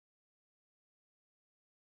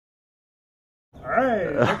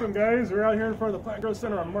Alright, welcome guys. We're out here in front of the Plant Growth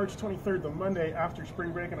Center on March 23rd, the Monday after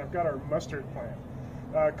spring break, and I've got our mustard plant.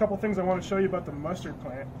 A couple things I want to show you about the mustard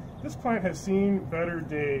plant. This plant has seen better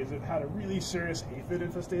days. It had a really serious aphid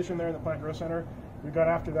infestation there in the Plant Growth Center. We got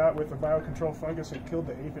after that with a biocontrol fungus and killed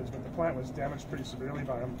the aphids, but the plant was damaged pretty severely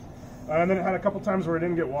by them. And then it had a couple times where it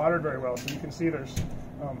didn't get watered very well, so you can see there's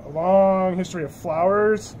a long history of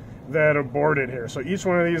flowers that aborted here. So each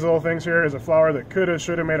one of these little things here is a flower that could have,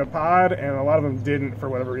 should have made a pod, and a lot of them didn't for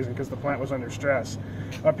whatever reason because the plant was under stress.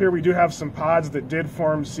 Up here we do have some pods that did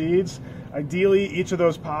form seeds. Ideally, each of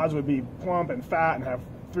those pods would be plump and fat and have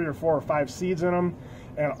 3 or 4 or 5 seeds in them,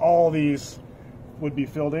 and all these would be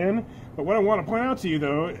filled in. But what I want to point out to you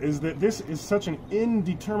though is that this is such an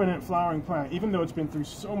indeterminate flowering plant. Even though it's been through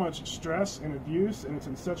so much stress and abuse and it's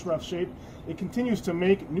in such rough shape, it continues to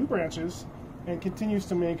make new branches and continues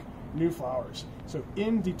to make new flowers. So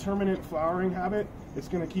indeterminate flowering habit, it's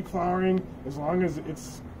going to keep flowering as long as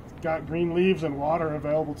it's got green leaves and water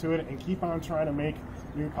available to it, and keep on trying to make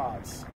new pods.